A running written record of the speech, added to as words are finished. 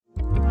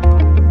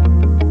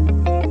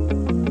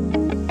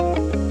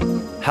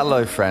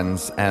Hello,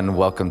 friends, and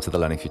welcome to the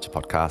Learning Future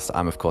podcast.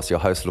 I'm, of course, your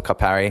host, Luca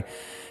Parry.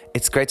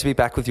 It's great to be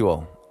back with you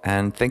all,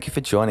 and thank you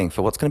for joining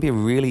for what's going to be a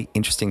really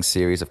interesting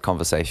series of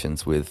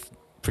conversations with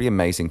pretty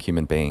amazing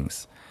human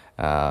beings,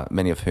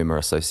 many of whom are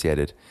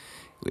associated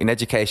in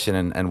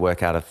education and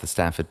work out of the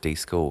Stanford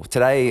d.school.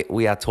 Today,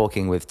 we are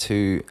talking with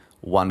two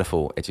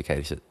wonderful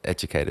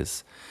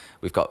educators.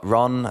 We've got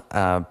Ron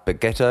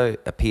Beghetto,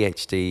 a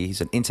PhD.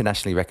 He's an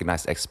internationally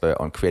recognized expert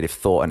on creative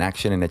thought and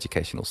action in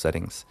educational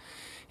settings.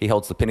 He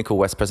holds the Pinnacle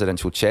West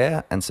Presidential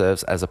Chair and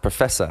serves as a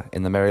professor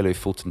in the Mary Lou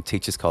Fulton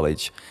Teachers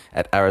College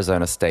at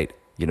Arizona State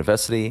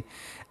University.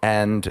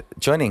 And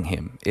joining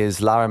him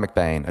is Lara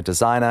McBain, a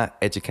designer,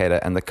 educator,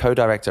 and the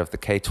co-director of the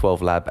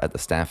K-12 lab at the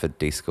Stanford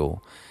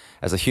d.school.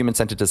 As a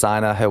human-centered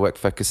designer, her work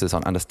focuses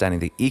on understanding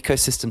the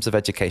ecosystems of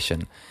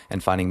education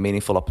and finding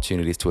meaningful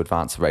opportunities to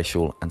advance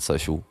racial and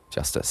social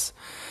justice.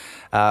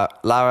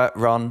 Lara,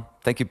 Ron,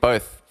 thank you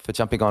both for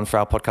jumping on for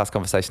our podcast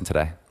conversation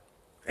today.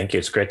 Thank you.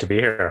 It's great to be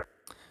here.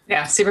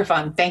 Yeah, super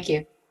fun. Thank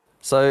you.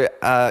 So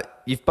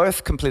you've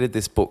both completed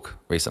this book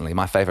recently,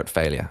 My Favorite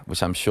Failure,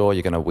 which I'm sure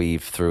you're going to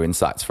weave through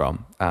insights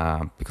from,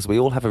 because we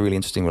all have a really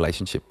interesting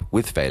relationship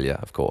with failure,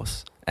 of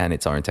course, and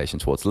its orientation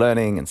towards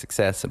learning and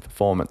success and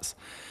performance.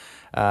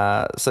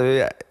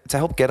 So to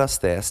help get us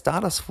there,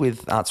 start us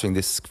with answering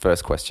this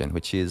first question,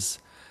 which is,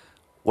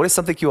 what is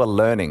something you are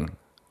learning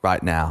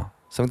right now?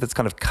 Something that's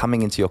kind of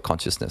coming into your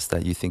consciousness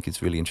that you think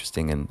is really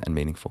interesting and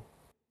meaningful?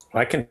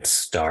 I can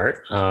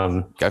start.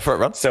 Go for it,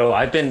 Ron. So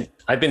I've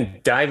been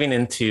diving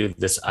into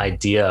this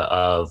idea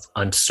of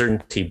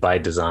uncertainty by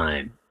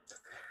design.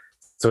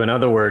 So in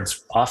other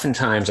words,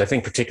 oftentimes, I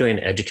think particularly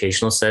in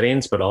educational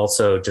settings, but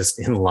also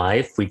just in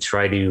life, we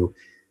try to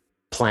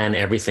plan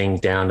everything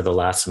down to the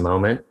last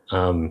moment.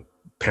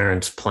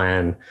 Parents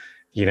plan,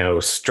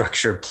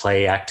 structured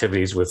play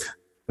activities with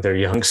their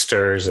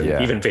youngsters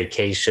and even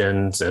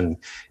vacations. And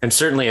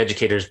certainly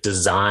educators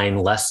design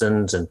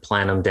lessons and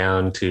plan them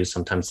down to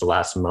sometimes the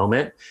last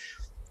moment.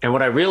 And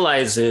what I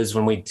realize is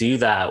when we do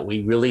that,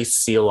 we really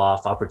seal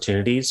off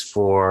opportunities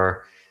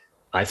for,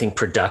 I think,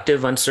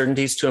 productive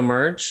uncertainties to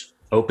emerge,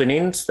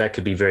 openings that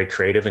could be very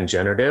creative and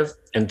generative.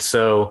 And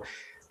so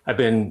I've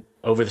been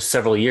over the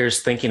several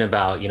years thinking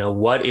about,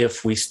 what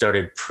if we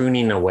started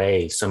pruning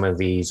away some of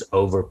these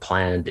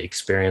over-planned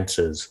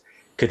experiences?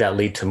 Could that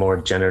lead to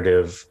more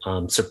generative,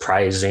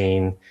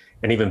 surprising,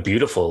 and even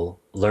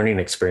beautiful learning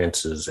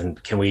experiences?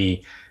 And can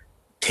we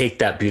take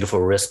that beautiful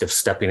risk of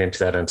stepping into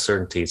that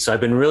uncertainty? So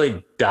I've been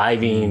really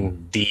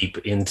diving deep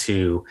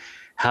into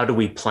how do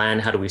we plan,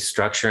 how do we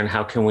structure, and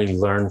how can we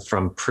learn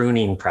from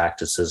pruning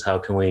practices? How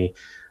can we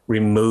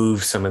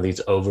remove some of these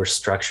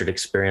over-structured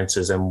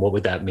experiences, and what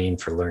would that mean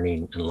for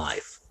learning and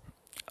life?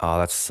 Oh,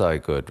 that's so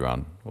good,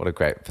 Ron. What a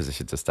great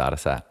position to start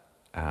us at.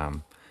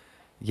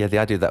 The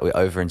idea that we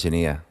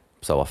over-engineer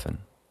so often,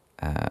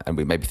 and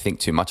we maybe think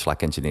too much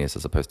like engineers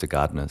as opposed to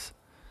gardeners,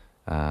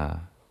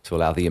 to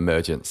allow the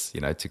emergence,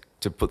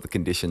 to put the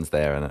conditions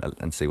there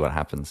and see what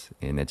happens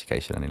in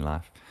education and in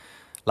life.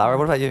 Lara,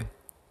 what about you?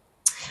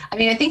 I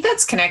mean, I think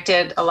that's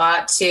connected a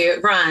lot to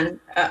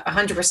Ron,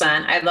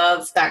 100%. I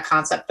love that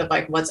concept of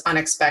like what's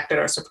unexpected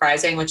or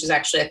surprising, which is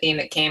actually a theme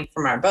that came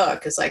from our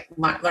book, is like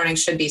learning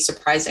should be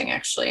surprising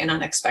actually and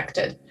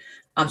unexpected.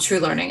 True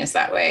learning is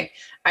that way.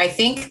 I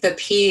think the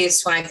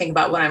piece when I think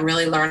about what I'm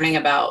really learning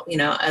about,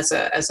 as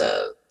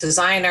a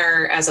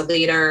designer, as a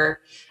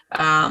leader,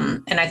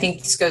 and I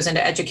think this goes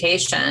into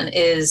education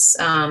is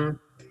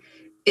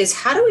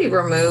how do we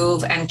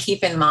remove and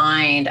keep in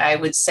mind, I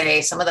would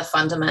say, some of the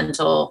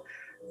fundamental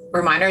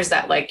reminders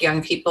that like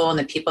young people and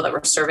the people that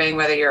we're serving,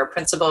 whether you're a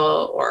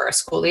principal or a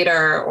school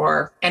leader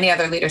or any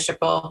other leadership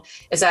role,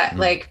 is that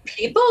like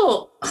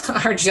people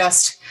are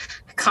just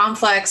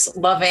complex,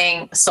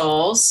 loving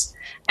souls.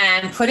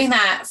 And putting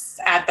that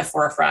at the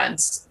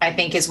forefront, I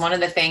think, is one of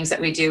the things that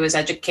we do as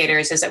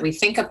educators, is that we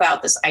think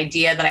about this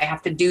idea that I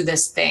have to do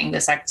this thing,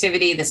 this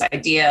activity, this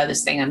idea,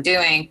 this thing I'm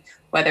doing,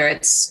 whether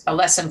it's a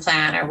lesson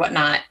plan or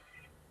whatnot.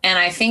 And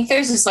I think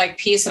there's this like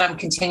piece that I'm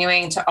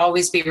continuing to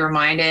always be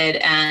reminded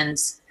and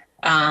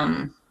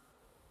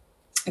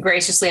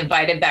graciously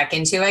invited back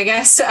into, I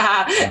guess,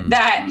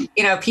 that,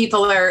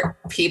 people are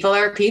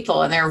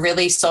people and they're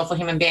really soulful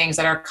human beings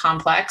that are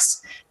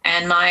complex.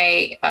 And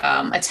my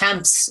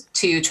attempts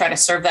to try to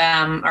serve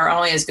them are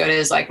only as good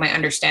as like my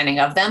understanding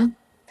of them.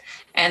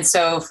 And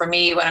so for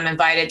me, what I'm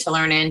invited to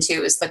learn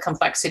into is the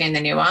complexity and the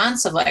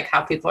nuance of like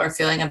how people are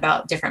feeling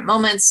about different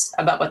moments,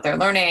 about what they're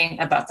learning,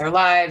 about their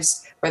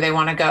lives, where they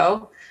want to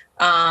go.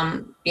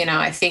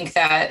 I think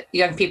that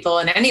young people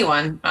and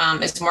anyone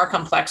is more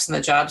complex than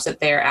the jobs that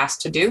they're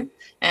asked to do.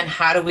 And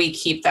how do we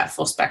keep that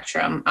full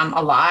spectrum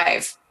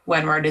alive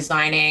when we're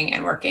designing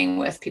and working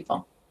with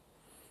people?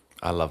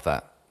 I love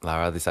that,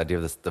 Lara, this idea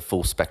of the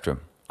full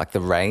spectrum, like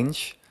the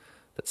range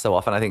that so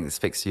often, I think it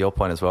speaks to your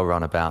point as well,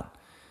 Ron, about,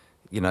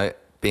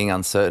 being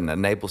uncertain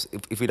enables,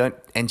 if we don't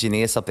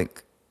engineer something,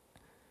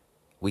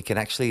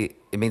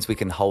 it means we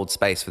can hold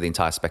space for the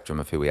entire spectrum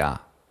of who we are,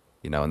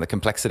 and the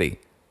complexity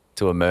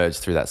to emerge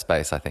through that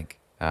space, I think.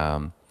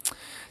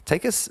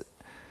 Take us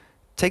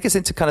take us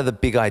into kind of the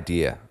big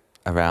idea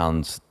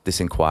around this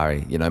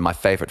inquiry. You know, my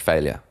favorite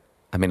failure.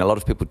 I mean, a lot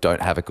of people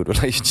don't have a good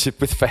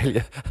relationship with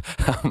failure.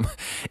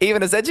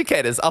 Even as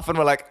educators, often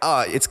we're like,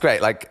 oh, it's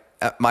great. Like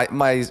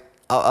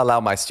I'll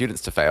allow my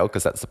students to fail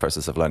because that's the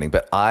process of learning.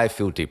 But I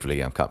feel deeply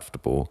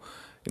uncomfortable,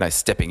 you know,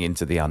 stepping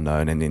into the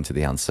unknown and into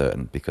the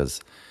uncertain because,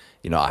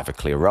 you know, I have a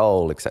clear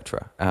role,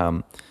 etc.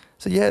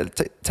 So yeah,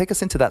 take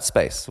us into that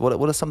space. What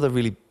are some of the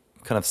really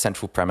kind of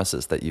central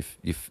premises that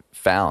you've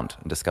found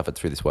and discovered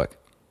through this work?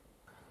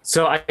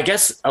 So I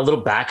guess a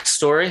little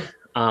backstory.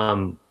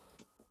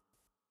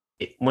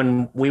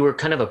 When we were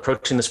kind of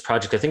approaching this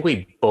project, I think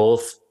we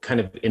both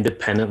kind of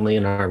independently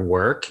in our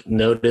work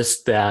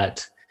noticed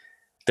that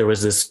there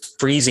was this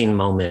freezing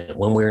moment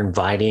when we were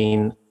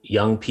inviting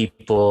young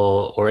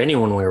people or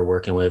anyone we were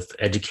working with,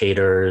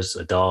 educators,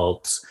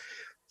 adults,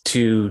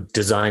 to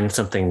design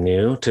something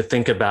new, to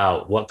think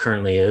about what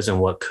currently is and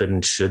what could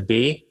and should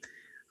be,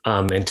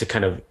 and to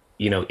kind of,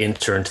 you know,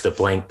 enter into the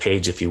blank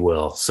page, if you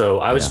will. So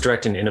I was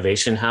directing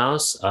Innovation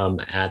House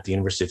at the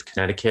University of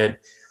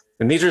Connecticut.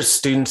 And these are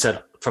students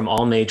from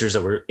all majors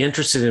that were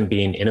interested in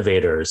being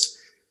innovators.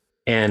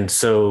 And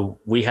so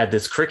we had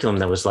this curriculum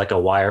that was like a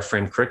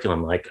wireframe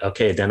curriculum, like,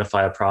 okay,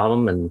 identify a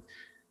problem and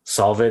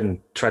solve it and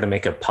try to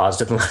make a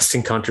positive and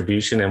lasting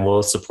contribution, and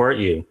we'll support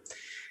you.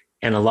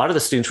 And a lot of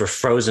the students were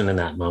frozen in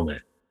that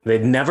moment.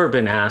 They'd never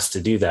been asked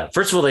to do that.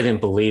 First of all, they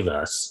didn't believe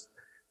us.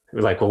 We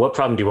were like, well, what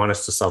problem do you want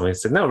us to solve? And I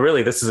said, no,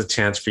 really, this is a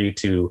chance for you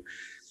to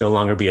no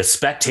longer be a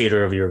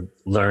spectator of your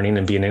learning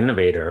and be an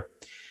innovator.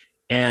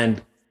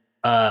 And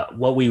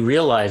what we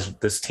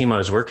realized, this team I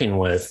was working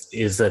with,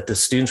 is that the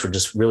students were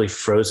just really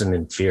frozen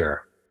in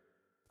fear.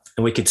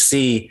 And we could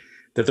see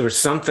that there was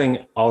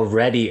something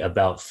already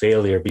about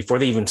failure before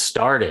they even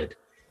started.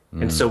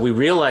 And so we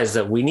realized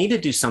that we need to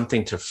do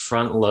something to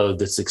front load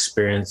this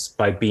experience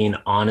by being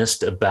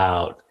honest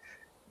about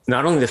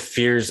not only the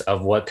fears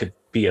of what could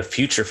be a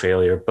future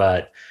failure,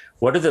 but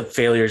what are the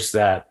failures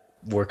that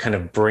we're kind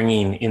of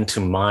bringing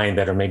into mind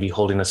that are maybe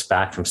holding us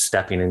back from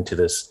stepping into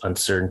this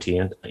uncertainty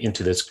and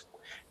into this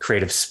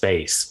creative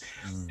space.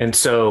 And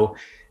so,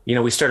 you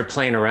know, we started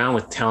playing around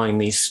with telling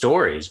these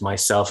stories.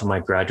 Myself and my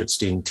graduate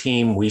student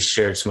team, we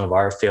shared some of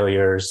our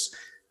failures.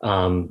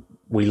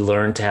 We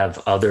learned to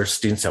have other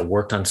students that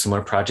worked on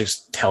similar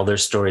projects tell their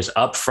stories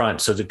up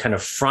front. So to kind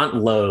of front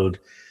load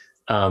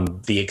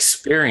the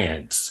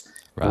experience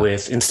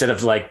with, instead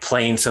of like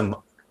playing some,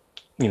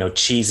 you know,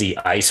 cheesy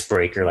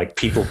icebreaker, like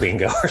people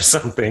bingo or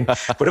something.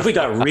 What if we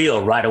got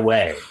real right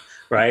away?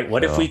 Right?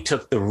 What if we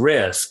took the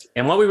risk?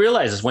 And what we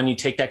realized is when you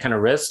take that kind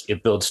of risk,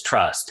 it builds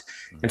trust.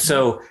 And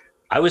so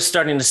I was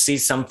starting to see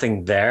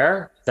something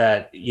there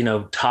that, you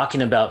know,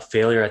 talking about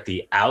failure at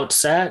the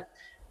outset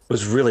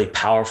was really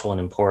powerful and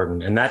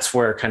important. And that's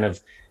where kind of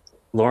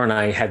Laura and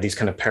I had these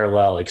kind of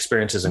parallel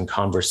experiences and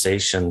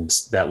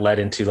conversations that led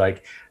into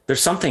like,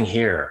 there's something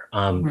here.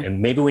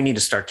 And maybe we need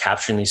to start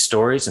capturing these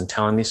stories and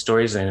telling these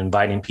stories and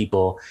inviting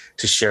people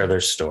to share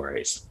their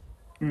stories.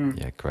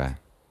 Yeah, great.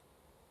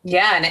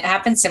 Yeah, and it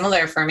happened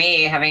similar for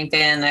me, having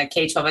been a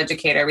K-12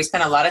 educator. We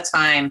spent a lot of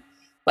time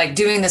like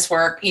doing this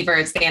work, either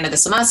it's the end of the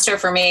semester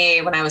for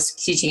me when I was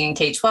teaching in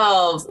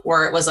K-12,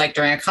 or it was like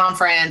during a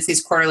conference,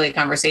 these quarterly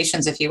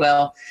conversations, if you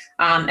will.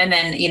 And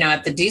then, you know,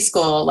 at the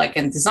D.school, like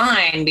in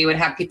design, we would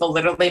have people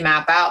literally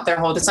map out their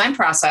whole design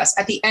process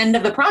at the end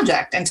of the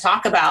project and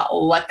talk about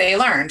what they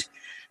learned.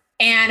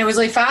 And it was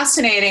really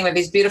fascinating with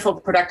these beautiful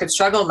productive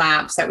struggle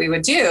maps that we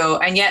would do,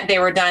 and yet they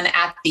were done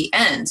at the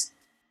end.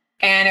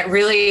 And it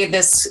really,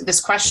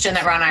 this question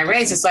that Ron and I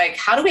raised is like,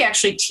 how do we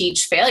actually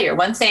teach failure?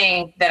 One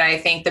thing that I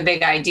think the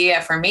big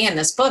idea for me in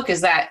this book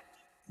is that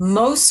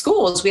most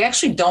schools, we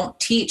actually don't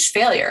teach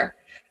failure.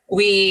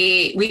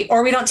 We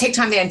don't take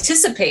time to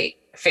anticipate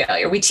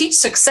failure. We teach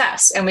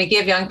success, and we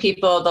give young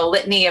people the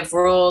litany of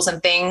rules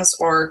and things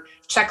or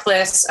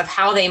checklists of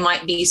how they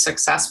might be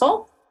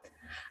successful.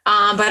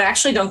 But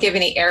actually don't give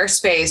any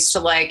airspace to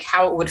like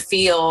how it would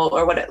feel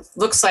or what it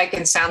looks like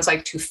and sounds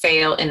like to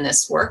fail in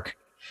this work.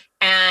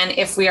 And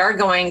if we are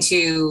going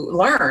to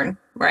learn,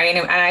 right,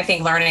 and I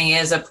think learning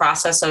is a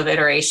process of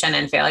iteration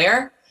and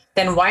failure,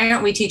 then why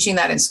aren't we teaching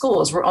that in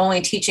schools? We're only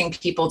teaching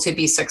people to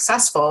be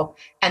successful.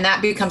 And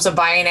that becomes a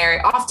binary,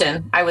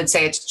 often, I would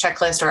say it's a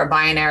checklist or a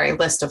binary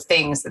list of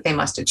things that they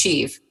must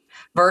achieve,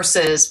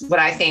 versus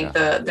what I think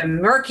the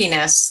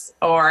murkiness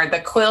or the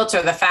quilt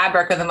or the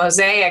fabric or the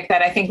mosaic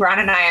that I think Ron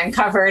and I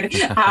uncovered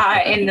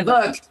in the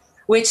book,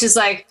 which is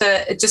like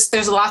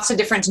there's lots of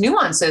different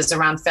nuances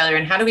around failure,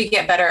 and how do we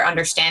get better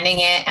understanding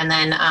it and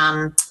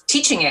then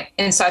teaching it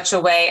in such a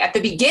way at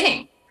the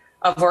beginning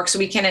of work so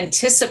we can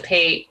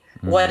anticipate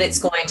what it's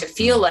going to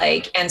feel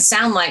like and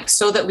sound like,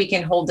 so that we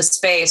can hold the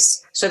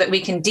space, so that we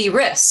can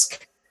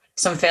de-risk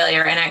some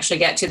failure and actually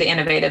get to the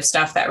innovative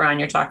stuff that, Ron,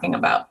 you're talking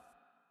about.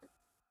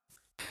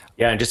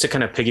 Yeah, and just to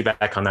kind of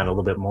piggyback on that a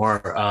little bit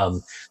more,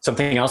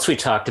 something else we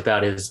talked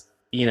about is,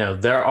 you know,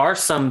 there are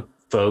some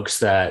folks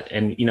that,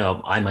 and, you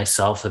know, I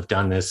myself have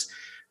done this,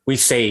 we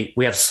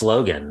have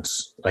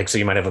slogans, like, so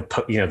you might have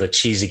the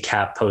cheesy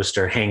cat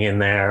poster hang in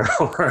there,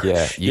 or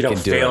you don't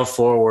fail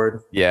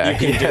forward. Yeah. You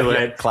can do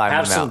it. Climb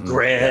have some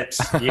grit,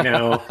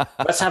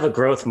 let's have a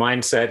growth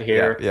mindset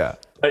here. Yeah.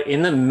 But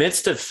in the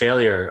midst of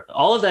failure,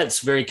 all of that's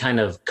very kind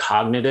of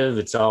cognitive.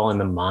 It's all in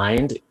the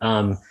mind.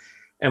 And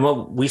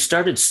what we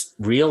started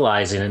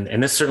realizing,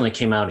 and this certainly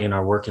came out in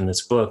our work in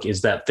this book,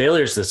 is that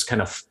failure is this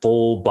kind of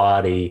full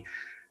body,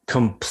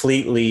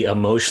 completely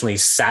emotionally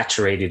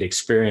saturated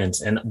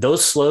experience. And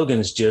those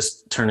slogans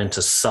just turn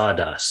into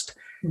sawdust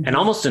and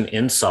almost an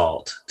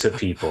insult to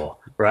people,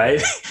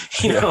 right?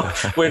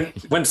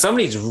 When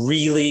somebody's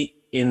really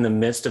in the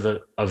midst of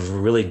a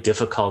really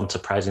difficult and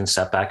surprising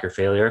setback or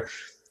failure,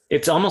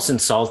 it's almost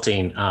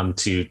insulting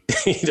to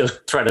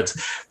try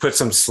to put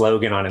some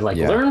slogan on it, like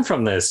learn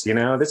from this.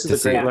 This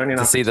is a great learning opportunity.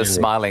 To see the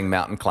smiling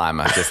mountain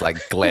climber just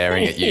like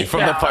glaring at you from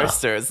the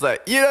poster. It's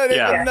like, you don't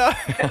even know.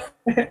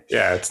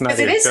 Yeah, it's not.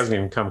 It doesn't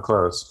even come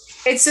close.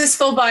 It's this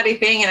full body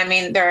thing, and I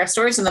mean, there are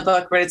stories in the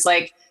book where it's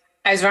like,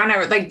 as Ron,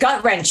 like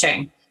gut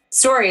wrenching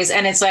stories,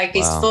 and it's like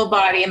these full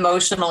body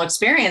emotional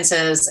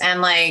experiences,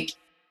 and like,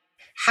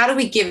 how do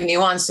we give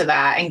nuance to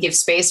that and give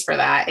space for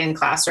that in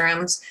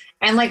classrooms?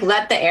 And like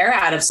let the air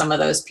out of some of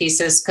those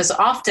pieces, because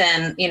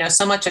often,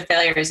 so much of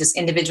failure is this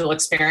individual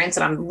experience,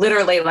 and I'm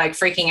literally like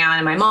freaking out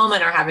in my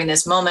moment or having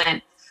this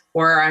moment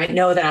where I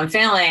know that I'm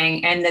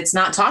failing, and it's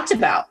not talked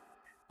about,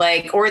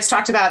 or it's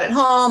talked about at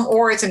home,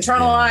 or it's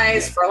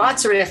internalized for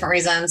lots of different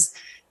reasons.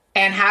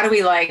 And how do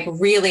we like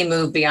really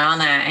move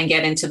beyond that and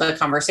get into the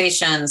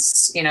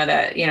conversations,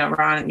 that,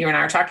 Ron, you and I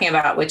are talking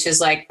about, which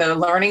is like the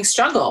learning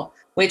struggle,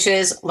 which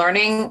is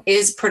learning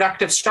is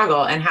productive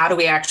struggle. And how do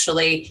we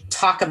actually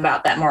talk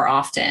about that more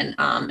often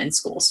in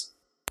schools?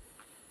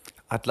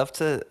 I'd love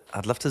to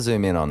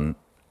zoom in on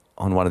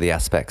one of the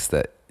aspects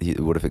that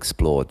you would have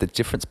explored, the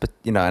difference, but,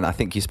 and I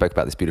think you spoke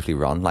about this beautifully,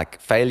 Ron, like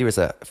failure is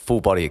a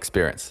full body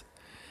experience.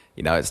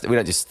 We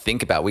don't just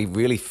think about it, we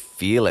really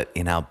feel it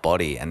in our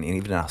body and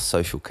even in our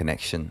social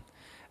connection.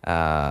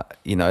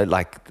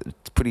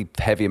 Like pretty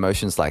heavy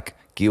emotions like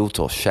guilt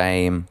or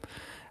shame,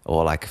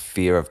 or like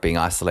fear of being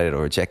isolated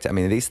or rejected. I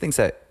mean, these things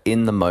are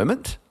in the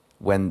moment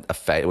when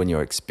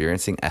you're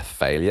experiencing a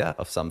failure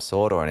of some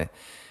sort, or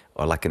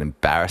like an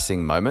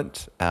embarrassing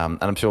moment. And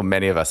I'm sure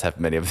many of us have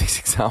many of these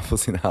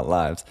examples in our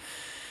lives.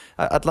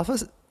 I'd love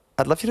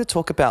you to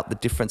talk about the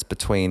difference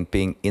between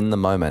being in the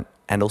moment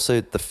and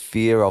also the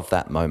fear of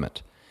that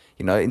moment.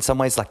 In some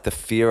ways, like the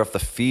fear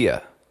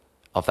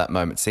of that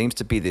moment seems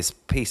to be this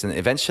piece, and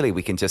eventually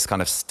we can just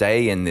kind of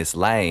stay in this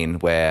lane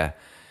where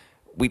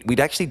we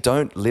actually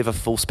don't live a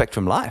full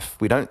spectrum life.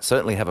 We don't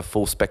certainly have a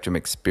full spectrum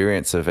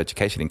experience of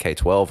education in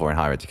K-12 or in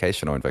higher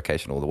education or in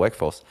vocational or the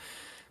workforce,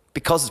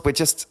 because we're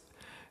just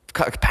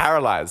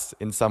paralyzed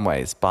in some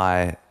ways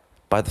by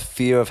the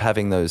fear of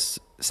having the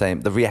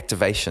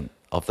reactivation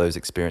of those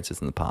experiences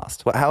in the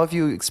past. How have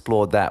you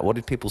explored that? What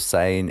did people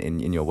say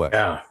in your work?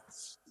 Yeah,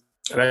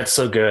 that's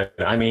so good.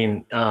 I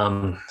mean,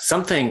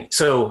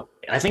 so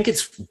I think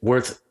it's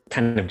worth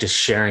kind of just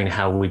sharing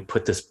how we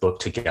put this book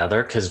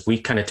together, because we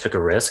kind of took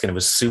a risk and it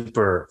was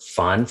super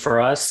fun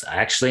for us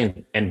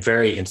actually, and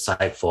very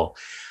insightful.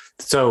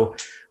 So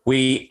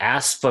we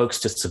asked folks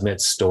to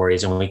submit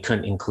stories, and we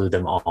couldn't include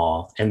them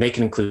all, and they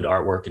can include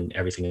artwork and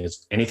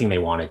anything they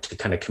wanted to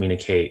kind of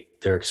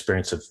communicate their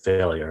experience of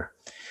failure.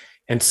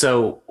 And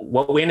so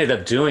what we ended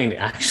up doing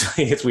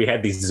actually is we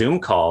had these Zoom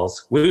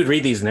calls. We would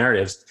read these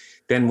narratives,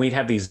 then we'd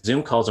have these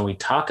Zoom calls and we'd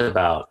talk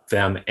about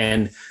them,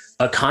 and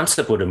a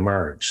concept would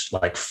emerge,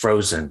 like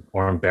frozen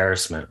or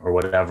embarrassment or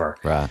whatever.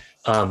 Right.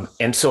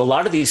 And so a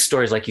lot of these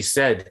stories, like you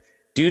said,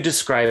 do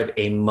describe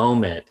a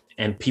moment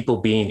and people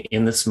being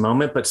in this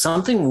moment, but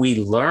something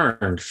we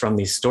learned from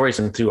these stories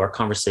and through our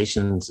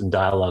conversations and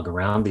dialogue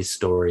around these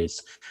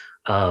stories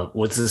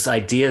was this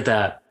idea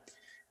that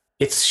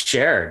it's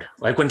shared.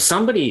 Like when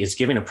somebody is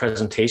giving a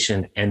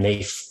presentation and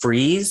they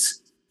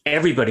freeze,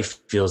 everybody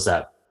feels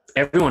that.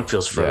 Everyone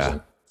feels frozen.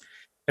 Yeah.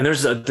 And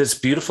there's this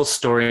beautiful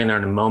story in there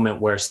in a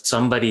moment where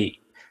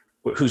somebody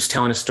who's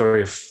telling a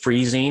story of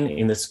freezing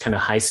in this kind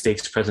of high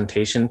stakes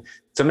presentation,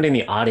 somebody in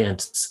the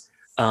audience,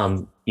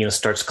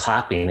 starts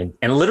clapping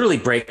and literally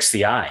breaks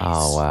the ice.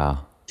 Oh,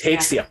 wow.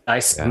 Takes the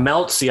ice,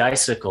 melts the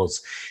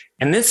icicles.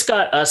 And this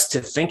got us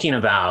to thinking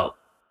about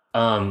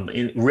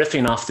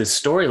riffing off this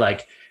story.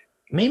 Like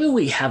maybe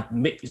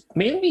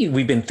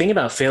we've been thinking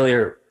about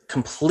failure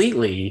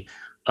completely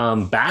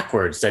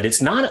backwards, that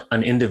it's not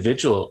an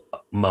individual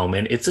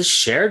moment, it's a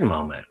shared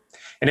moment.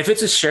 And if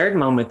it's a shared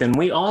moment, then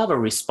we all have a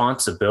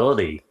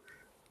responsibility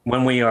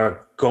when we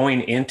are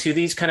going into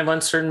these kind of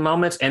uncertain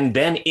moments, and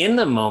then in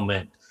the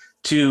moment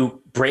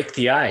to break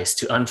the ice,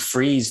 to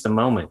unfreeze the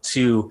moment,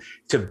 to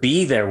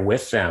be there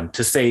with them,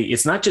 to say,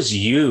 it's not just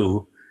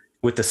you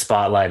with the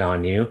spotlight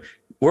on you,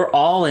 we're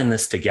all in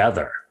this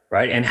together,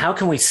 right? And how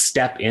can we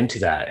step into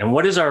that? And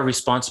what is our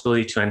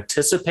responsibility to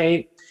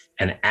anticipate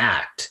and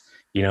act,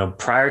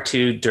 prior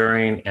to,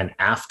 during, and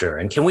after?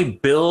 And can we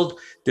build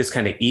this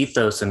kind of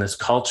ethos and this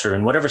culture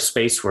in whatever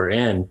space we're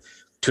in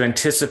to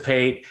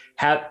anticipate,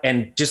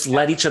 and just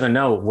let each other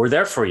know we're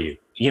there for you.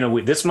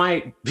 this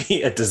might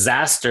be a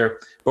disaster,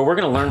 but we're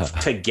going to learn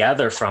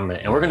together from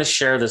it. And we're going to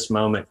share this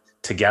moment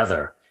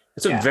together.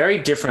 It's a very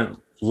different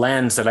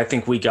lens that I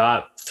think we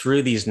got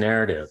through these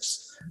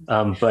narratives.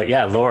 But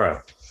yeah,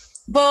 Laura.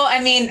 Well, I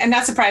mean, and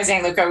not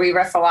surprising, Luca, we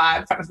riff a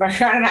lot, Ron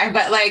and I,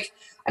 but like,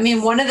 I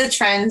mean, one of the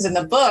trends in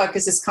the book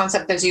is this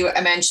concept, as you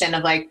mentioned,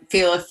 of like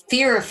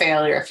fear of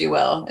failure, if you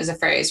will, is a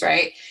phrase,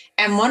 right?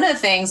 And one of the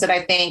things that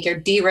I think you're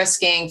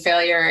de-risking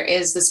failure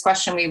is this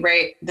question we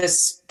rate,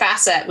 this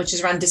facet, which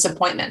is around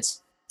disappointment.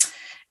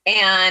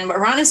 And what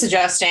Ron is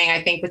suggesting,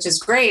 I think, which is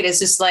great, is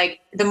just like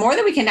the more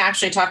that we can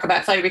actually talk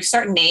about failure, we can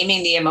start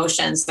naming the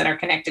emotions that are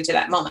connected to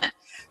that moment.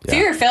 Yeah.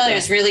 Fear of failure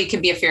is really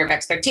could be a fear of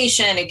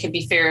expectation. It could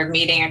be fear of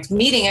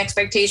meeting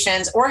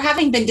expectations or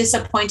having been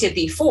disappointed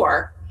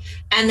before.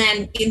 And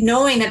then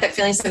knowing that that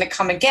feeling is going to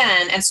come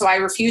again. And so I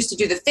refuse to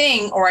do the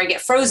thing or I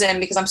get frozen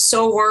because I'm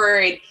so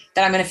worried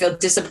that I'm going to feel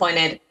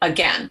disappointed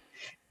again.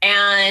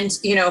 And,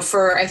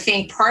 for, I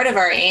think part of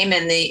our aim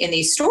in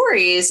these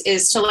stories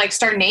is to like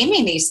start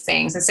naming these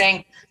things and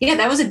saying, yeah,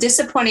 that was a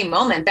disappointing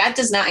moment. That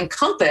does not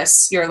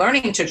encompass your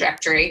learning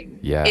trajectory.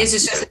 Yeah. It's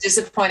just a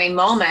disappointing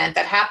moment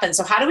that happened.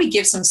 So how do we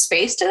give some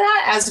space to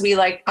that as we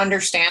like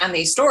understand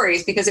these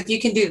stories? Because if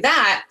you can do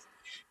that,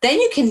 then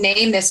you can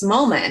name this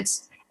moment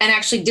and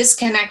actually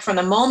disconnect from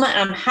the moment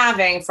I'm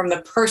having from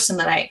the person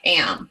that I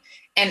am.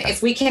 And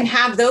if we can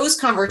have those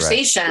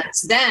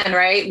conversations, then,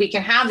 we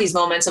can have these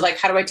moments of like,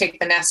 how do I take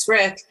the next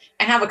risk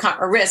and have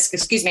a risk,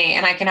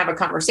 and I can have a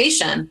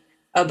conversation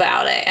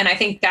about it. And I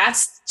think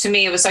that's, to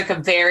me, it was like a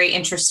very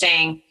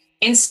interesting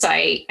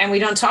insight. And we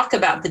don't talk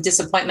about the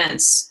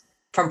disappointments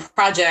from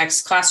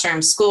projects,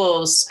 classrooms,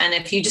 schools. And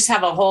if you just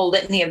have a whole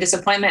litany of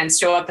disappointments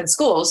show up in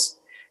schools,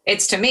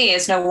 it's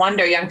no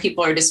wonder young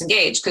people are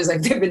disengaged because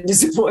like they've been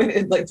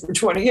disappointed like for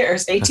 20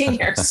 years, 18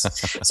 years.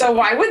 So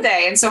why would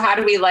they? And so how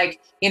do we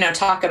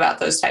talk about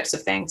those types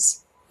of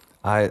things?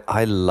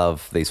 I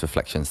love these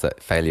reflections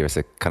that failure is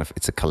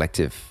it's a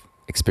collective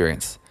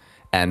experience.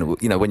 And,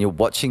 when you're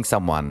watching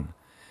someone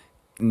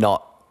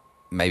not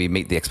maybe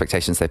meet the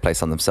expectations they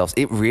place on themselves,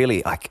 it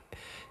really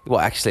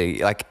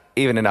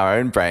even in our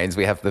own brains,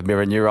 we have the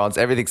mirror neurons,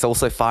 everything's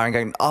also firing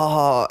going,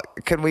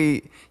 can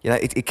we,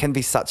 it can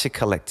be such a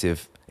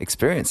collective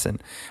experience.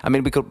 And I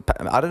mean,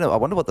 I don't know, I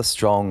wonder what the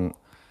strong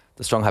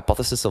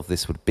hypothesis of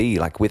this would be.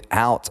 Like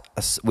without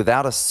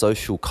a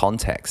social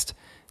context,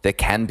 there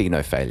can be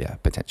no failure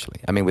potentially.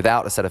 I mean,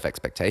 without a set of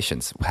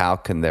expectations, how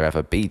can there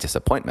ever be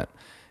disappointment?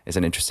 Is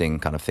an interesting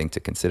kind of thing to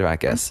consider, I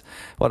guess.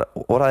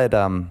 What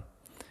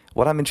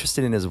I'm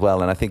interested in as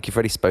well, and I think you've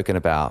already spoken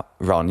about,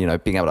 Ron,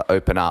 being able to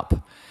open up,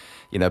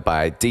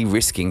 by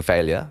de-risking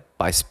failure,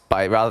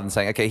 by rather than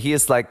saying, okay,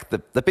 here's like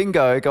the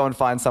bingo, go and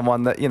find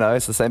someone that,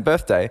 it's the same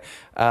birthday,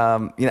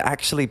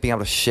 actually being able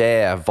to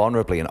share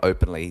vulnerably and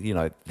openly,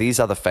 these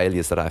are the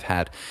failures that I've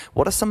had.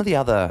 What are some of the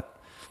other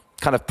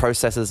kind of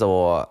processes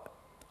or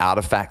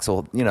artifacts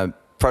or,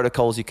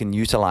 protocols you can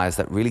utilize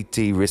that really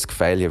de-risk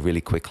failure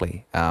really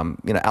quickly,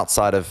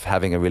 outside of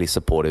having a really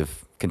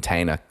supportive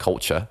container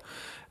culture,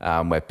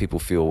 where people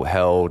feel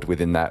held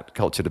within that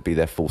culture to be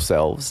their full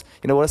selves?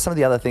 What are some of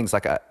the other things?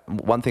 Like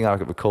one thing I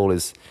could recall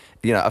is,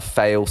 a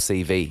fail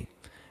CV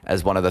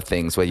as one of the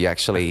things where you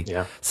actually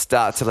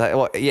start to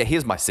like,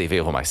 here's my CV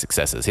of all my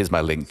successes. Here's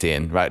my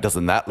LinkedIn, right?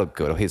 Doesn't that look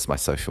good? Or here's my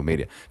social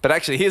media. But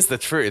actually, here's the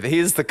truth.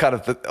 Here's the kind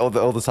of all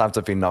the times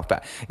I've been knocked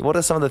back. What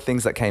are some of the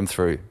things that came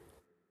through?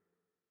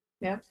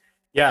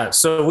 Yeah.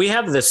 So we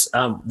have this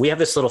little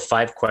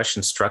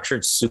 5-question structure.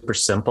 It's super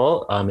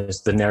simple.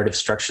 It's the narrative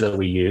structure that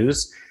we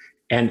use.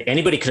 And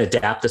anybody can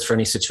adapt this for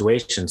any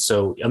situation.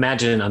 So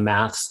imagine a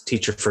math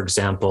teacher, for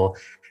example,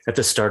 at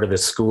the start of the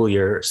school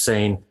year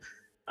saying,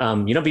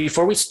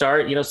 before we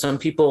start, some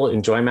people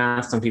enjoy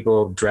math, some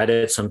people dread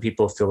it, some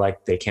people feel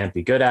like they can't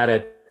be good at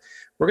it.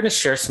 We're going to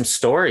share some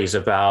stories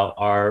about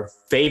our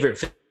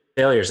favorite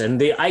failures. And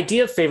the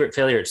idea of favorite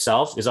failure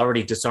itself is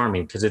already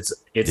disarming because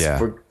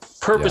we're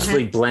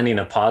purposefully blending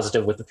a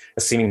positive with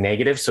a seeming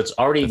negative. So it's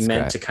already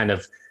meant to kind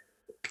of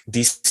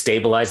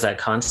destabilize that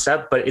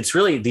concept, but it's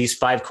really these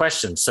 5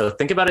 questions. So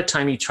think about a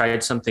time you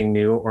tried something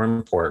new or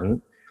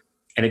important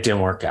and it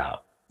didn't work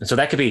out. And so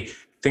that could be,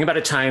 think about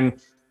a time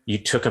you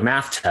took a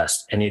math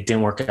test and it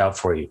didn't work out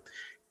for you.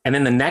 And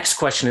then the next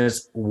question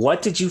is,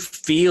 what did you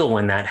feel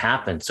when that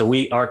happened? So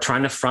we are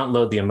trying to front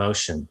load the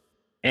emotion.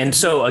 And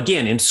so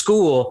again, in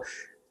school,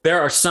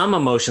 there are some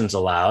emotions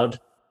allowed,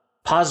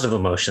 positive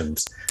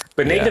emotions,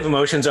 but negative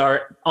emotions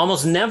are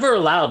almost never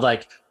allowed.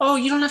 Like, oh,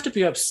 you don't have to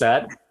be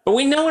upset. But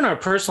we know in our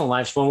personal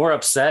lives, when we're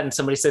upset and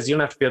somebody says, you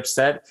don't have to be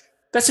upset,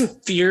 that's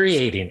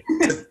infuriating,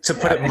 to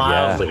put it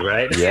mildly,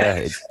 right? Yeah,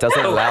 it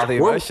doesn't allow the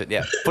emotion.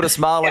 Yeah, put a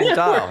smile on your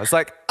dial. It's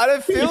like, I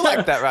don't feel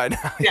like that right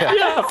now.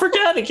 Yeah,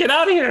 forget it, get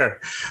out of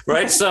here,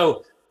 right?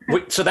 So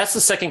that's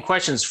the second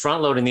question, is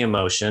front loading the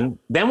emotion.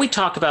 Then we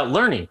talk about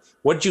learning.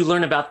 What did you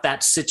learn about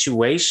that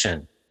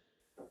situation?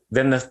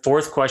 Then the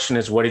fourth question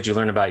is, what did you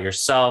learn about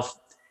yourself?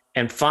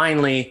 And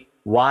finally,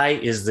 why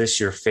is this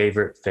your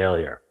favorite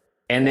failure?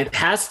 And it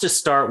has to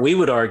start, we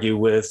would argue,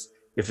 with,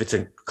 if it's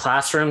a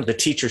classroom, the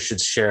teacher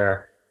should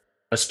share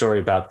a story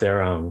about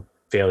their own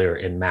failure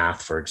in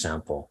math, for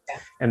example,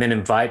 and then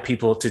invite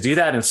people to do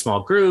that in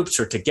small groups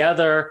or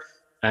together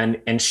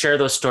and share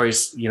those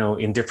stories,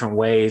 in different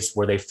ways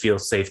where they feel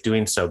safe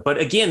doing so. But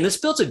again, this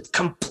builds a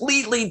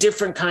completely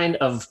different kind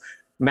of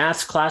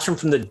math classroom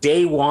from the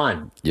day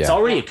one. Yeah. It's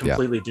already a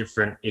completely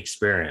different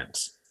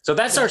experience. So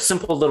that's our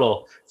simple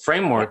little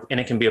framework, and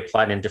it can be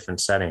applied in different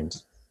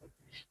settings.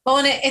 Well,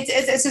 and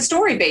it's a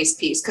story-based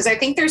piece, because I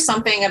think there's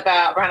something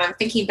about, Ron, I'm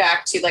thinking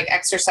back to like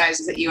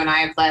exercises that you and I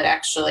have led,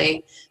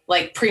 actually,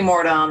 like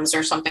pre-mortems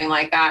or something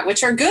like that,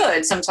 which are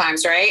good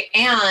sometimes, right?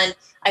 And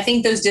I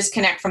think those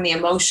disconnect from the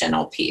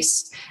emotional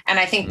piece. And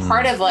I think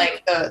part of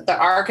like the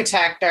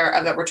architect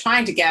that we're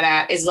trying to get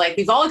at is like,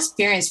 we've all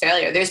experienced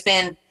failure. There's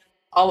been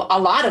a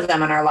lot of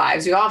them in our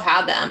lives. We all have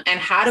had them. And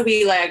how do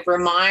we like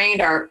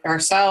remind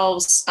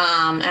ourselves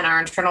and our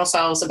internal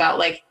selves about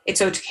like,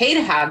 it's okay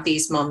to have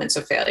these moments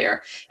of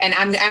failure. And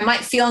I might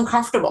feel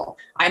uncomfortable.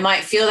 I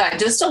might feel that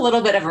just a little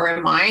bit of a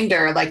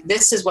reminder, like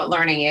this is what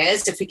learning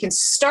is. If we can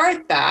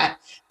start that,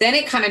 then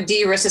it kind of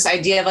de-risks this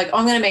idea of like,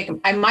 oh,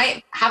 I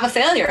might have a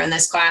failure in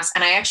this class,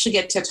 and I actually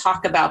get to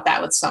talk about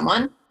that with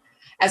someone,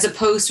 as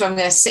opposed to I'm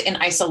going to sit in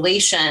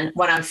isolation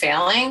when I'm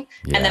failing,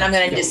 and then I'm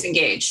going to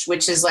disengage,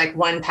 which is like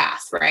one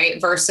path,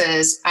 right?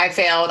 Versus I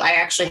failed, I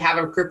actually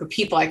have a group of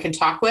people I can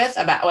talk with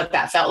about what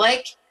that felt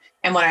like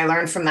and what I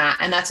learned from that.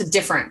 And that's a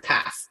different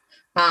path.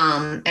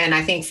 And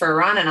I think for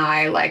Ron and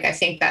I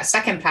think that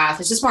second path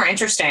is just more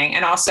interesting.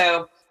 And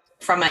also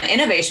from an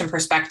innovation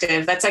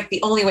perspective, that's like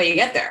the only way you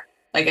get there.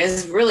 Like,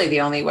 is really the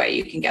only way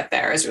you can get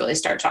there is really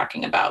start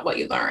talking about what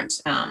you learned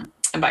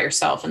about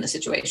yourself and the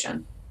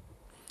situation.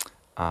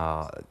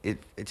 It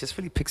just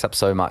really picks up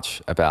so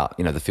much about,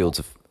 the fields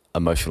of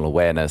emotional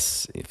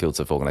awareness, fields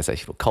of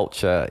organizational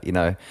culture,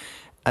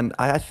 and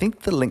I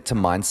think the link to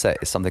mindset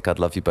is something I'd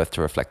love you both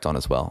to reflect on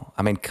as well.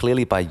 I mean,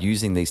 clearly by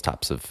using these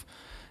types of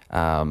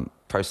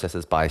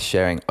processes, by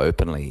sharing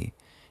openly,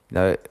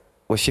 we're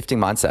shifting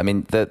mindset. I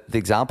mean, the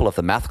example of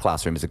the math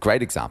classroom is a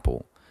great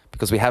example,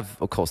 because we have,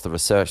 of course, the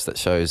research that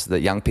shows that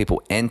young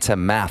people enter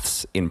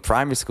maths in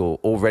primary school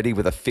already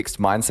with a fixed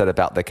mindset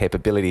about their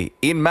capability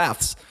in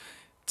maths,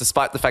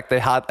 despite the fact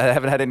they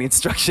haven't had any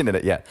instruction in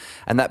it yet.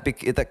 And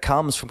that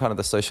comes from kind of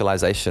the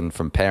socialization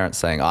from parents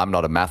saying, I'm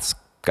not a maths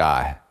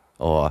guy,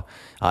 or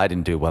I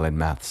didn't do well in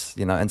maths,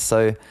 And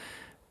so,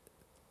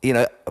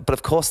 but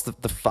of course,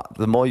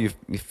 the more you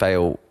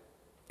fail,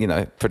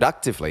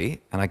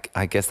 productively, and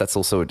I guess that's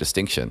also a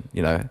distinction,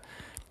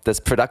 there's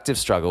productive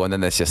struggle and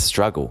then there's just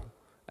struggle.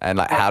 And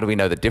like, how do we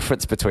know the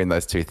difference between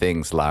those two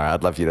things, Lara?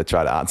 I'd love you to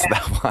try to answer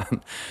that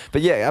one.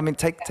 But yeah, I mean,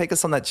 take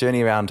us on that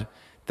journey around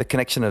the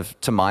connection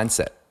to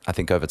mindset, I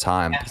think, over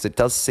time, because it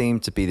does seem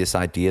to be this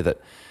idea that,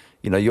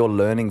 your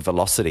learning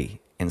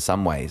velocity in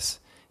some ways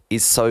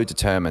is so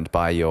determined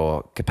by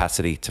your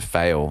capacity to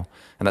fail.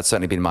 And that's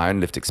certainly been my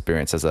own lived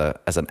experience as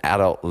an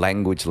adult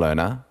language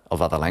learner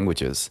of other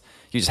languages.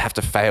 You just have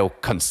to fail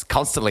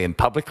constantly and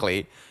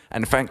publicly.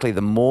 And frankly,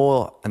 the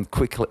more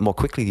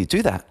quickly you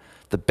do that,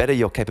 the better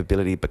your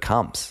capability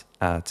becomes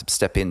to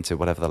step into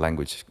whatever the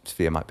language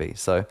sphere might be.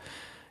 So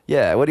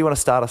yeah, what do you want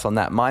to start us on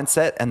that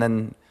mindset, and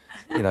then,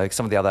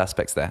 some of the other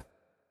aspects there?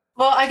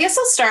 Well, I guess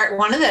I'll start.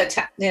 One of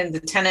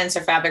the tenets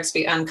or fabrics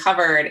we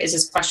uncovered is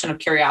this question of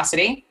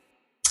curiosity.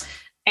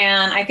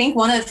 And I think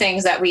one of the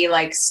things that we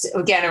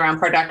again, around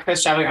productive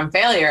struggle and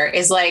failure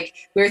is we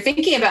were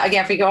thinking about,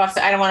 again, if we go off,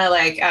 I don't want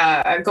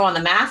to go on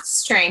the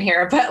maths train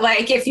here, but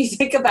if you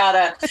think about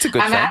that's a good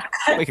math,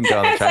 we can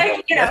go on the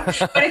train.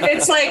 But if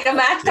it's like a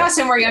math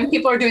classroom where young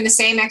people are doing the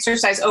same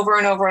exercise over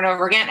and over and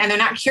over again, and they're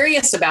not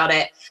curious about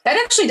it,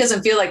 that actually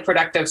doesn't feel like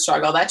productive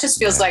struggle. That just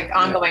feels like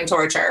ongoing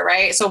torture,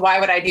 right? So why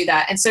would I do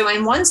that? And so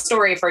in one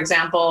story, for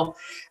example,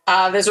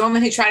 there's a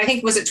woman who tried, I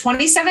think, was it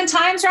 27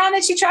 times, Ron,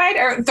 that she tried,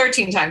 or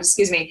 13 times,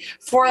 excuse me,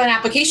 for an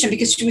application,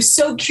 because she was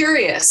so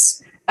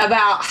curious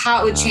about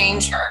how it would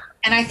change her.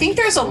 And I think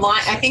there's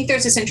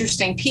this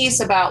interesting piece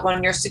about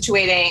when you're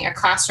situating a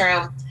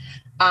classroom,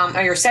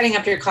 or you're setting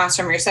up your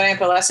classroom, or you're setting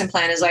up a lesson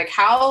plan, is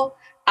how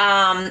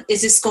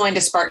is this going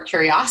to spark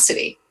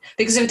curiosity?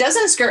 Because if it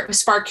doesn't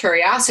spark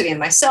curiosity in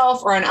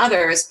myself or in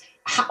others,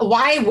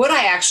 why would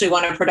I actually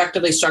want to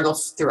productively struggle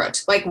through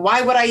it?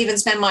 Why would I even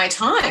spend my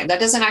time? That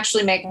doesn't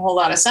actually make a whole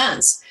lot of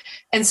sense.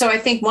 And so I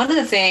think one of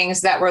the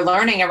things that we're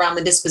learning around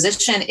the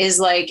disposition is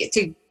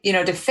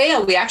to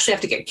fail, we actually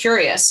have to get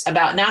curious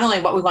about not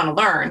only what we want to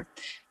learn,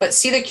 but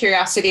see the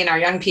curiosity in our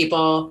young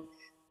people,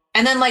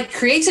 and then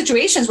create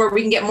situations where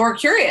we can get more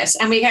curious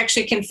and we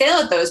actually can fail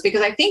at those.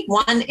 Because I think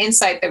one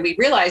insight that we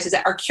realize is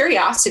that our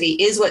curiosity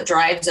is what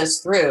drives us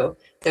through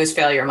those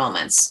failure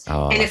moments.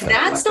 And if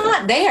that's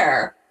not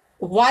there,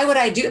 why would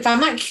I do, if I'm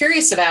not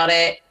curious about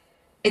it,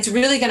 it's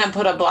really going to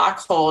put a block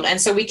hold. And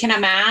so we can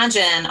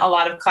imagine a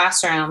lot of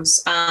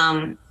classrooms,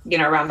 around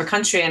the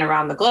country and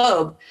around the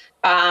globe,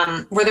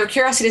 where their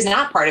curiosity is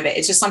not part of it.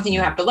 It's just something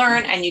you have to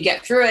learn and you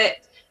get through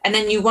it. And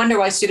then you wonder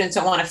why students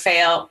don't want to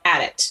fail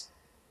at it.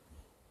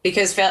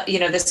 Because,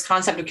 this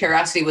concept of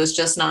curiosity was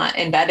just not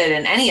embedded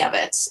in any of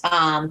it,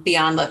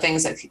 beyond the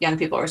things that young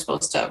people are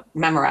supposed to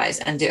memorize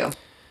and do.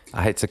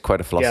 I hate to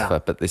quote a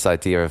philosopher, but this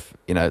idea of,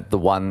 the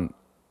one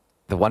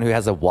who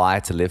has a why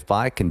to live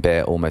by can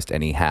bear almost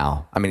any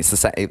how. I mean, it's the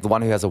same. The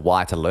one who has a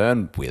why to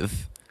learn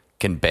with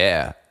can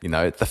bear,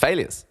 the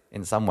failures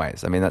in some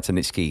ways. I mean, that's a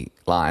Nietzsche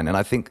line. And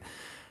I think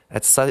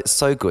that's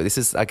so good. This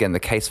is, again, the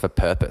case for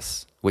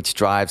purpose, which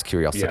drives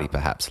curiosity,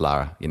 perhaps,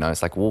 Lara.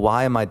 It's like, well,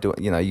 why am I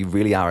doing, you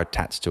really are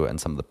attached to it in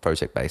some of the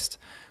project-based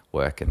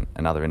work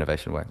and other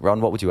innovation work.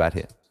 Ron, what would you add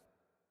here?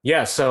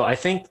 Yeah, so I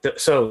think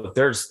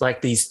there's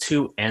like these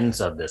two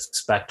ends of this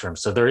spectrum.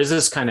 So there is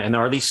this kind of, and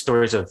there are these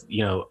stories of,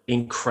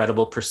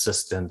 incredible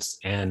persistence.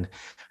 And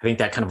I think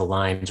that kind of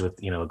aligns with,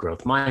 a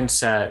growth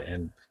mindset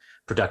and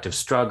productive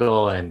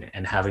struggle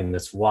and having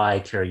this why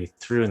carry you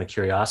through and the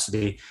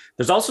curiosity.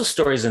 There's also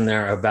stories in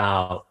there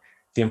about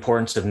the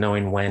importance of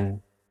knowing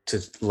when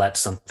to let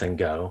something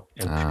go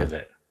and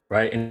pivot,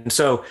 right? And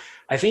so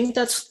I think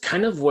that's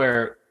kind of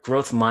where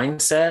growth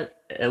mindset,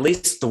 at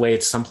least the way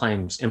it's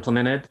sometimes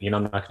implemented,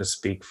 I'm not going to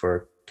speak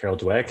for Carol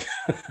Dweck,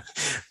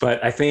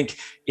 but I think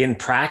in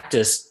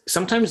practice,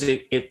 sometimes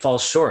it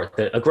falls short,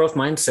 that a growth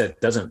mindset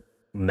doesn't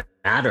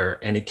matter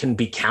and it can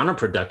be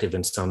counterproductive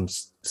in some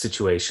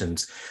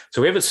situations.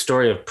 So we have a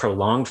story of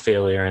prolonged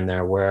failure in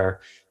there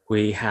where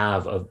we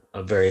have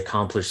a very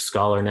accomplished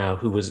scholar now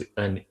who was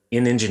in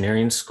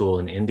engineering school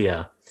in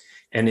India,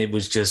 and it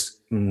was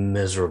just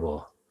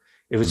miserable.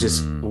 It was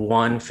just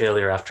one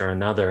failure after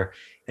another.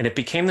 And it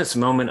became this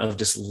moment of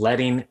just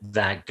letting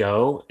that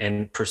go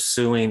and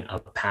pursuing a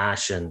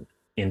passion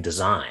in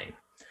design,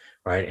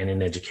 right? And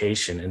in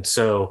education. And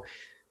so,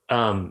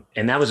 and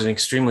that was an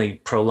extremely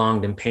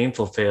prolonged and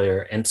painful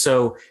failure. And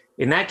so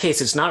in that case,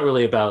 it's not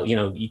really about,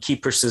 you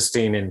keep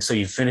persisting. And so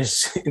you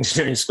finish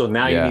engineering school.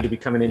 Now you need to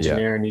become an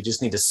engineer and you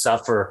just need to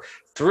suffer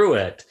through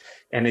it.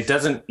 And it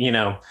doesn't,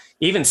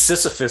 even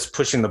Sisyphus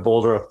pushing the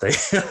boulder up the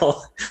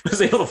hill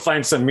was able to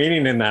find some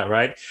meaning in that,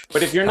 right?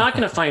 But if you're not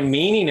going to find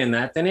meaning in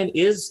that, then it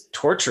is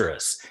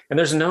torturous. And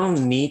there's no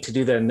need to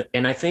do that.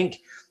 And I think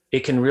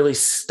it can really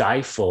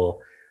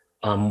stifle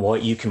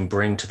what you can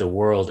bring to the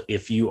world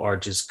if you are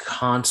just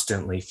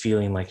constantly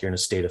feeling like you're in a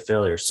state of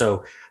failure.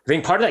 So I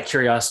think part of that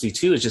curiosity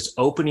too is just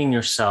opening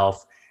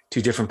yourself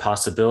to different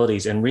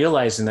possibilities and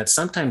realizing that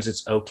sometimes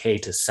it's okay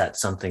to set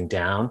something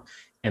down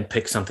and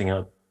pick something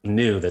up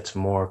new that's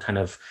more kind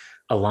of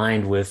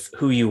aligned with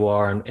who you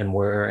are and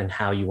where and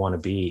how you want to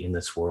be in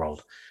this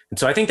world. And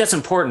so I think that's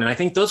important. And I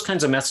think those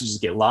kinds of messages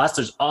get lost.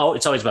 It's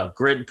always about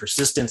grit and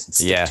persistence and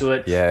stick to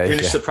it,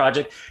 finish the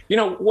project.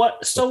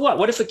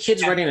 What if a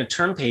kid's writing a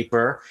term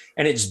paper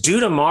and it's due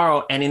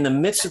tomorrow, and in the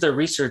midst of their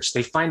research,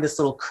 they find this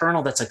little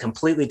kernel that's a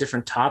completely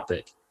different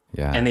topic.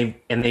 Yeah. And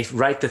they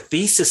write the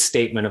thesis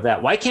statement of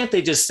that. Why can't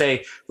they just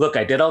say, look,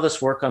 I did all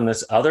this work on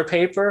this other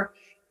paper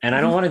and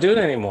I don't want to do it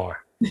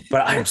anymore,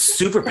 but I'm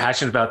super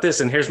passionate about this.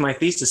 And here's my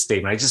thesis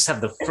statement. I just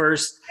have the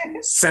first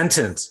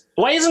sentence.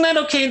 Why isn't that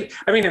okay?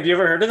 I mean, have you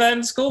ever heard of that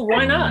in school?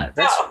 Why not?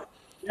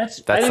 I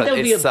think that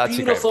would be a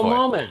beautiful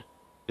moment.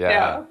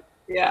 Yeah.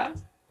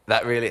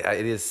 That really,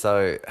 it's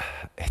so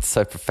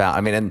profound.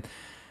 I mean, and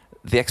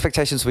the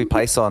expectations we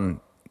place on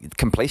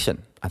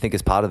completion, I think,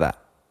 is part of that,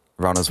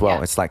 Ron, as well.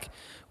 Yeah. It's like,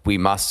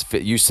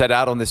 you set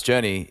out on this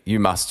journey, you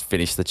must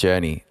finish the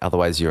journey.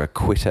 Otherwise you're a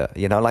quitter,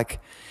 like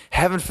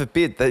heaven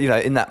forbid that,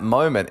 in that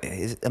moment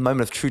is a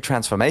moment of true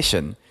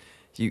transformation.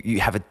 You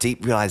have a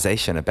deep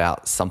realization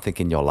about something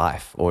in your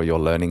life or your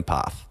learning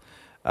path.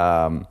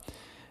 It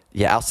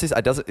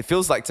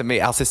feels like to me,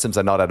 our systems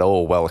are not at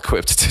all well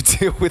equipped to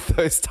deal with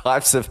those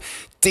types of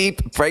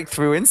deep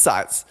breakthrough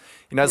insights.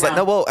 It's like,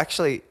 no, well,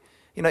 actually,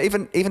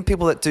 even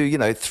people that do,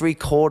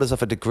 3/4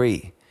 of a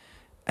degree.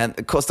 And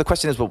of course the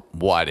question is, well,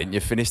 why didn't you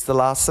finish the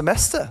last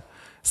semester?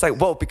 It's like,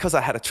 well, because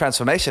I had a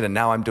transformation and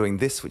now I'm doing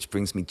this, which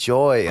brings me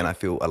joy and I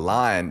feel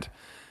aligned,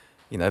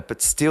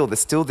 but still, there's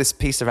still this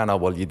piece around, oh,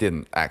 well, you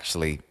didn't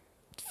actually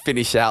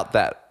finish out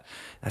that.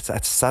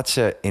 That's such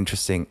an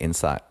interesting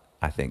insight,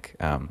 I think,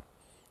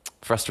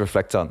 for us to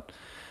reflect on.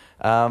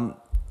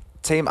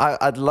 Team,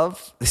 I'd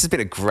love, this has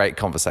been a great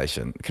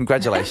conversation.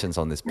 Congratulations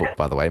on this book,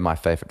 by the way, My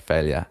Favorite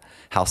Failure,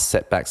 How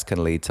Setbacks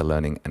Can Lead to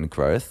Learning and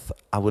Growth.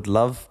 I would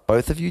love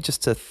both of you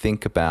just to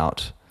think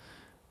about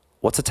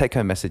what's a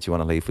take-home message you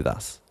want to leave with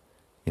us.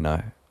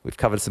 We've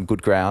covered some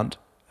good ground.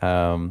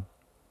 What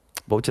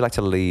would you like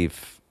to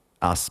leave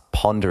us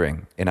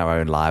pondering in our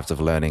own lives of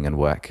learning and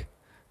work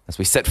as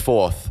we set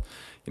forth,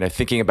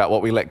 thinking about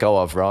what we let go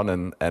of,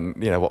 Ron,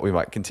 and what we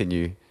might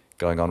continue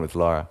going on with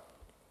Laura?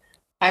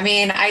 I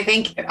mean, I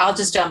think I'll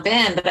just jump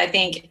in, but I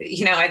think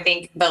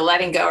the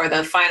letting go, or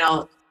the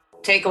final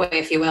takeaway,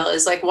 if you will,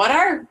 is like, what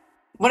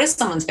is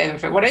someone's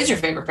favorite? What is your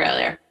favorite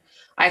failure?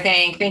 I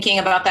think thinking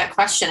about that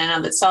question in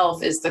and of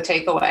itself is the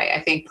takeaway. I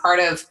think part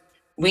of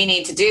we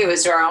need to do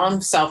is do our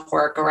own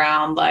self-work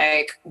around,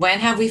 like, when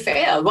have we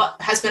failed?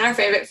 What has been our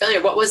favorite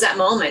failure? What was that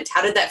moment?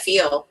 How did that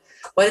feel?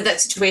 What did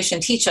that situation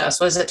teach us?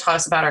 What does it taught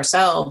us about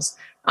ourselves?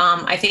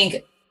 I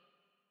think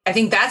I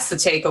think that's the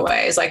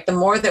takeaway, is like the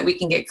more that we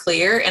can get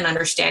clear in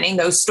understanding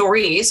those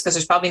stories, because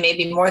there's probably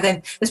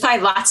there's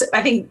probably lots of,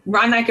 I think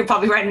Ron and I could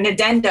probably write an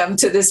addendum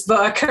to this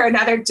book or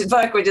another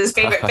book, which is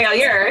favorite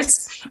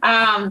failures.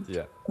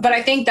 But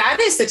I think that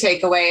is the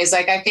takeaway, is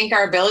like, I think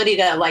our ability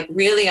to like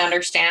really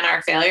understand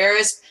our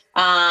failures,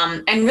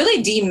 and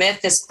really demyth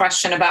this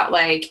question about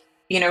like,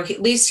 you know,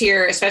 at least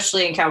here,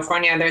 especially in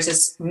California, there's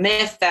this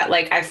myth that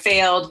like I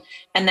failed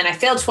and then I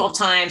failed 12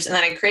 times and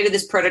then I created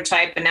this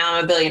prototype and now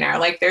I'm a billionaire.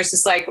 Like there's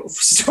this like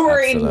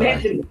storied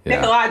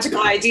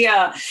mythological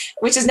idea,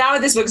 which is not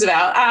what this book's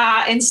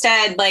about.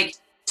 Instead, like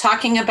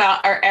talking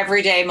about our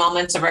everyday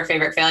moments of our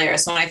favorite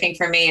failures. So I think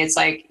for me, it's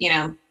like, you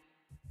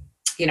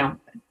know,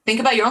 think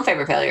about your own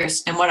favorite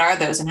failures and what are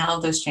those and how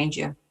those change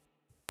you.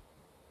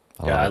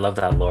 I love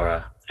that,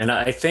 Laura. And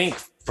I think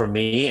for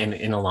me, and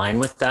in line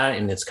with that,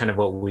 and it's kind of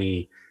what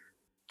we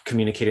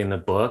communicate in the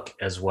book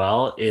as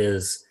well,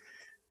 is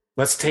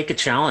let's take a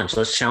challenge.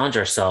 Let's challenge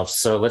ourselves.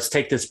 So let's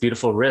take this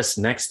beautiful risk.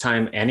 Next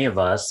time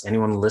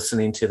anyone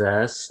listening to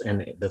this,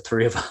 and the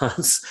three of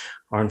us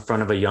are in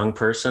front of a young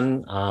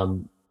person,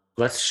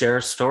 let's share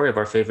a story of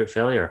our favorite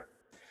failure.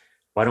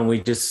 Why don't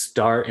we just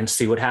start and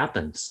see what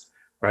happens?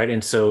 Right.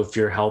 And so if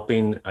you're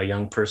helping a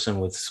young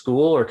person with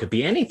school, or it could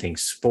be anything,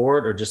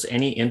 sport, or just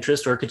any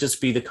interest, or it could just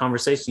be the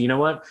conversation, you know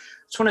what?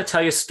 I just want to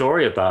tell you a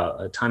story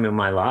about a time in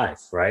my life.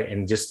 Right.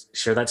 And just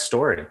share that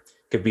story. It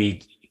could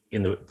be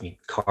in the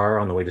car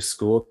on the way to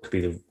school. It could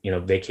be the,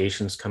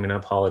 vacations coming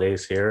up,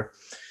 holidays here.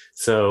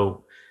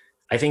 So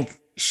I think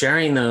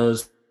sharing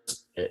those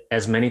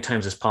as many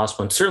times as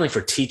possible, and certainly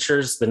for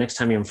teachers, the next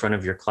time you're in front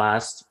of your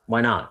class, why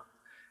not?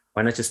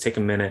 Why not just take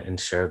a minute and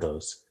share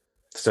those?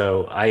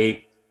 So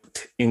I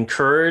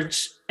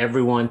encourage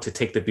everyone to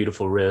take the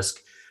beautiful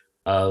risk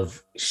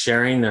of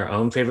sharing their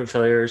own favorite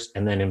failures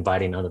and then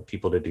inviting other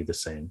people to do the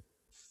same.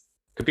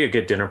 Could be a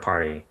good dinner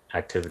party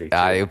activity.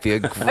 It would be a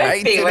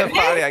great dinner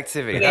party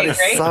activity. That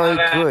is so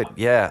good.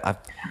 Yeah.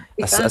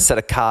 A set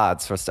of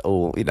cards for us to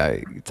all,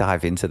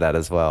 dive into that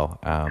as well.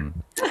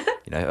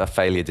 A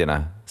failure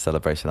dinner,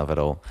 celebration of it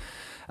all.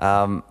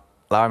 Lara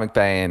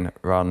McBain,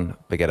 Ron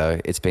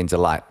Beghetto, it's been a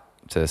delight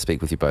to speak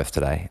with you both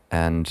today.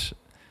 And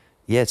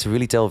to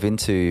really delve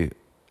into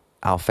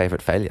our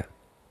favorite failure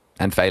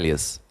and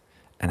failures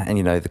and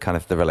the kind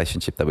of the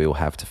relationship that we all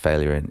have to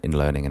failure in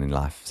learning and in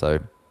life. So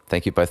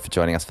thank you both for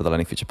joining us for the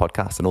Learning Future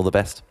podcast, and all the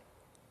best.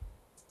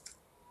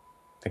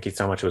 Thank you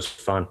so much. It was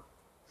fun.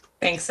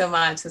 Thanks so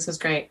much. This was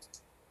great.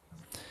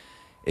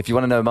 If you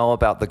want to know more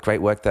about the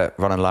great work that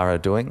Ron and Lara are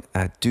doing,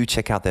 do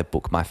check out their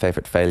book, My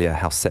Favorite Failure,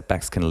 How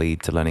Setbacks Can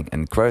Lead to Learning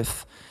and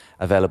Growth,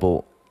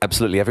 available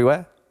absolutely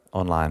everywhere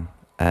online.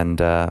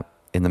 And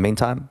in the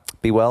meantime,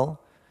 be well,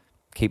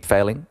 keep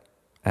failing,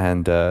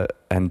 and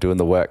doing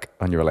the work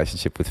on your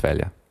relationship with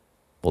failure.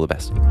 All the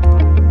best.